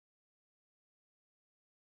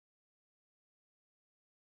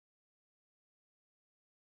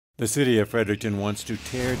The City of Fredericton wants to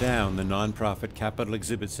tear down the nonprofit Capital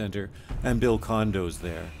Exhibit Center and build condos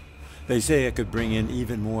there. They say it could bring in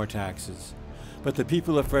even more taxes. But the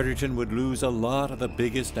people of Fredericton would lose a lot of the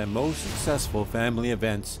biggest and most successful family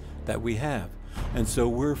events that we have, and so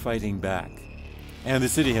we're fighting back. And the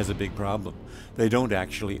city has a big problem. They don't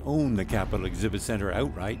actually own the Capital Exhibit Center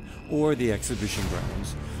outright or the exhibition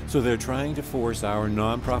grounds, so they're trying to force our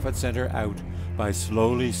nonprofit center out by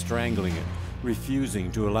slowly strangling it,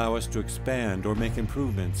 refusing to allow us to expand or make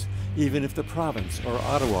improvements, even if the province or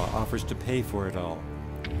Ottawa offers to pay for it all.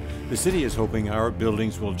 The city is hoping our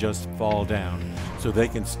buildings will just fall down so they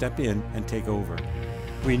can step in and take over.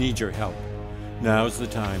 We need your help. Now's the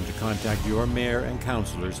time to contact your mayor and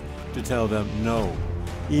councillors to tell them no.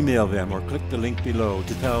 Email them or click the link below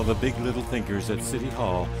to tell the big little thinkers at City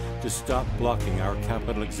Hall to stop blocking our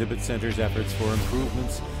Capital Exhibit Center's efforts for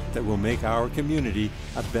improvements that will make our community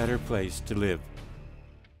a better place to live.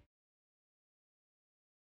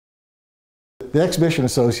 The Exhibition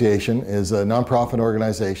Association is a nonprofit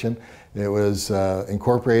organization. It was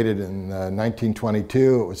incorporated in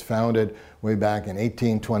 1922. It was founded way back in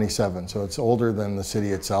 1827, so it's older than the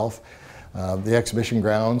city itself. The exhibition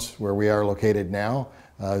grounds, where we are located now,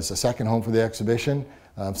 is a second home for the exhibition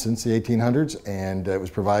since the 1800s, and it was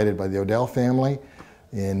provided by the Odell family.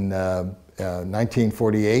 In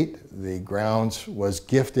 1948, the grounds was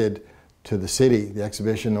gifted to the city. The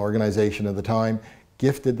exhibition organization of the time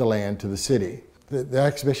gifted the land to the city. The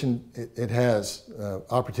exhibition, it has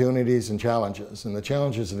opportunities and challenges, and the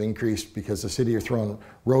challenges have increased because the city are throwing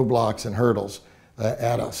roadblocks and hurdles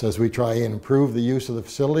at us as we try and improve the use of the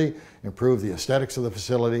facility, improve the aesthetics of the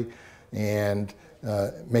facility, and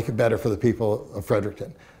make it better for the people of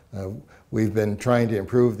Fredericton. We've been trying to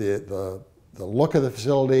improve the look of the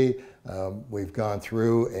facility. We've gone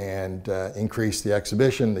through and increased the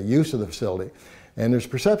exhibition, the use of the facility. And there's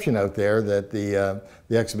perception out there that the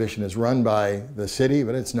exhibition is run by the city,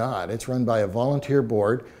 but it's not. It's run by a volunteer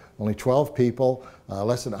board, only 12 people,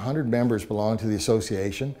 less than 100 members belong to the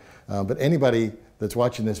association. But anybody that's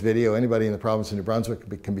watching this video, anybody in the province of New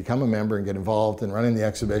Brunswick can become a member and get involved in running the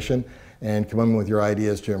exhibition and come in with your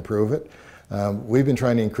ideas to improve it. We've been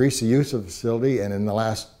trying to increase the use of the facility, and in the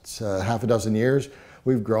last half a dozen years,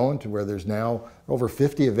 we've grown to where there's now over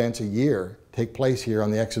 50 events a year take place here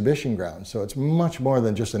on the exhibition grounds. So it's much more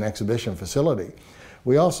than just an exhibition facility.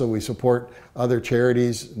 We support other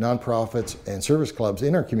charities, nonprofits, and service clubs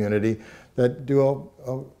in our community that do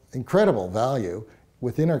incredible value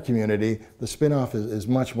within our community. The spin-off is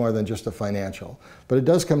much more than just a financial. But it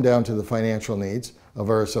does come down to the financial needs of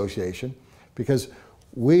our association, because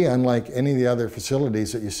we, unlike any of the other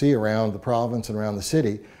facilities that you see around the province and around the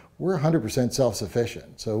city, we're 100%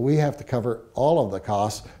 self-sufficient. So we have to cover all of the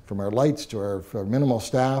costs, from our lights to our minimal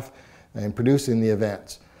staff and producing the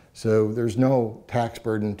events. So there's no tax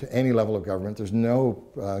burden to any level of government. There's no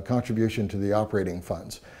contribution to the operating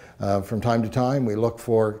funds. From time to time, we look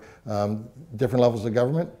for different levels of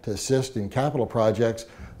government to assist in capital projects,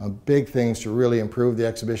 big things to really improve the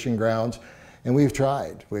exhibition grounds. And we've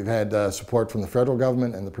tried. We've had support from the federal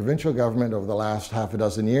government and the provincial government over the last half a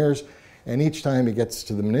dozen years. And each time it gets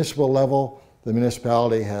to the municipal level, the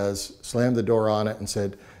municipality has slammed the door on it and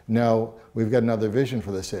said, no, we've got another vision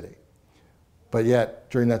for the city. But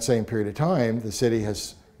yet, during that same period of time, the city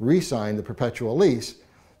has re-signed the perpetual lease,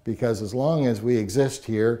 because as long as we exist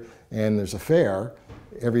here and there's a fair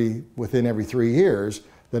within every 3 years,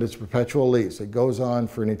 that it's a perpetual lease. It goes on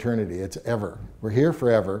for an eternity. It's ever. We're here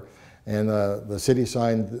forever. And the city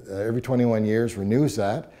signed every 21 years, renews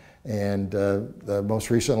that. And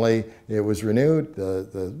most recently, it was renewed.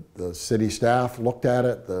 The city staff looked at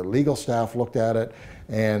it, the legal staff looked at it,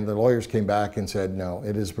 and the lawyers came back and said, no,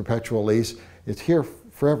 it is a perpetual lease. It's here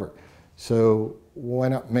forever. So why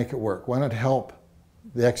not make it work? Why not help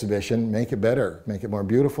the exhibition, make it better, make it more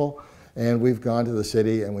beautiful? And we've gone to the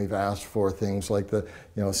city and we've asked for things like the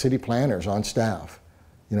city planners on staff.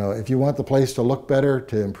 If you want the place to look better,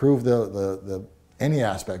 to improve any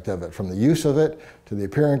aspect of it, from the use of it to the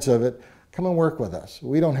appearance of it, come and work with us.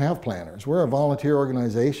 We don't have planners. We're a volunteer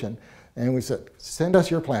organization, and we said, send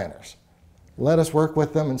us your planners. Let us work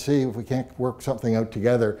with them and see if we can't work something out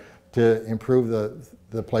together to improve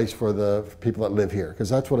the place for the people that live here, because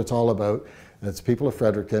that's what it's all about. It's the people of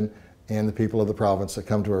Fredericton and the people of the province that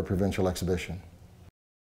come to our provincial exhibition.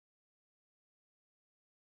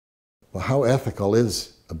 Well, how ethical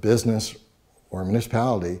is a business or a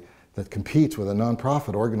municipality that competes with a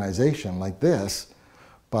nonprofit organization like this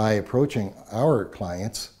by approaching our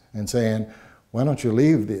clients and saying, why don't you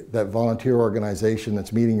leave that volunteer organization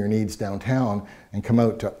that's meeting your needs downtown and come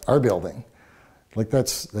out to our building? Like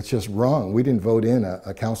that's just wrong. We didn't vote in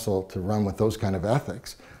a council to run with those kind of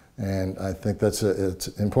ethics. And I think it's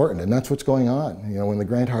important, and that's what's going on. You know, when the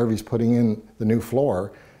Grant Harvey's putting in the new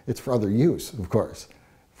floor, it's for other use, of course.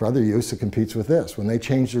 For other use, it competes with this. When they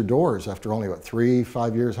change their doors after only, what,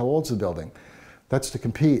 3-5 years, how old's the building? That's to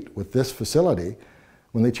compete with this facility.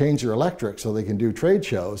 When they change their electric so they can do trade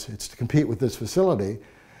shows, it's to compete with this facility.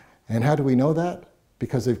 And how do we know that?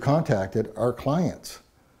 Because they've contacted our clients.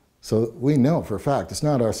 So we know for a fact. It's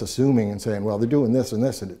not us assuming and saying, well, they're doing this and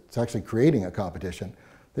this, and it's actually creating a competition.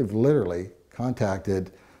 They've literally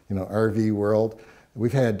contacted, you know, RV World.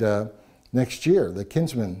 We've had, next year, the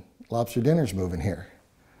Kinsman Lobster Dinner's moving here.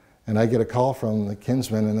 And I get a call from the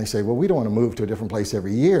Kinsman and they say, well, we don't want to move to a different place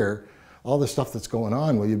every year. All the stuff that's going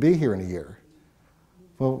on, will you be here in a year?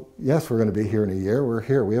 Well, yes, we're going to be here in a year. We're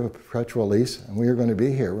here. We have a perpetual lease and we are going to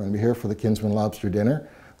be here. We're going to be here for the Kinsman Lobster Dinner.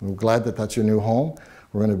 We're glad that that's your new home.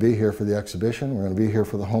 We're going to be here for the exhibition. We're going to be here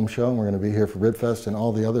for the home show. And we're going to be here for Ribfest and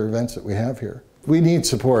all the other events that we have here. We need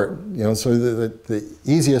support, you know, so the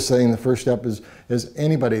easiest thing, the first step is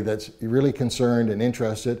anybody that's really concerned and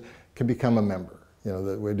interested can become a member. You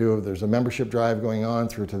know, there's a membership drive going on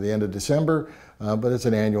through to the end of December, but it's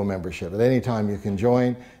an annual membership. At any time you can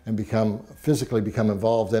join and physically become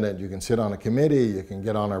involved in it. You can sit on a committee, you can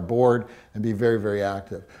get on our board and be very, very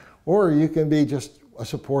active. Or you can be just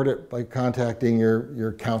support it by contacting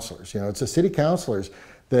your counselors. You know, it's the city councilors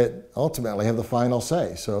that ultimately have the final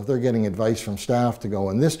say. So if they're getting advice from staff to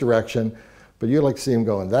go in this direction, but you'd like to see them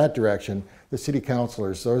go in that direction, the city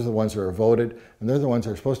councilors, those are the ones that are voted, and they're the ones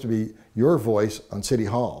that are supposed to be your voice on City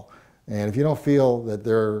Hall. And if you don't feel that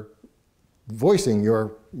they're voicing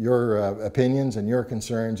your opinions and your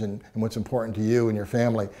concerns and what's important to you and your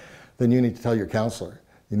family, then you need to tell your councilor.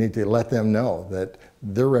 You need to let them know that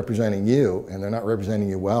they're representing you and they're not representing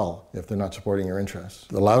you well if they're not supporting your interests.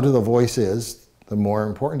 The louder the voice is, the more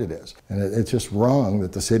important it is. And it's just wrong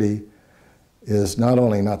that the city is not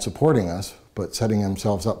only not supporting us, but setting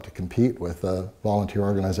themselves up to compete with a volunteer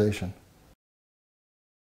organization.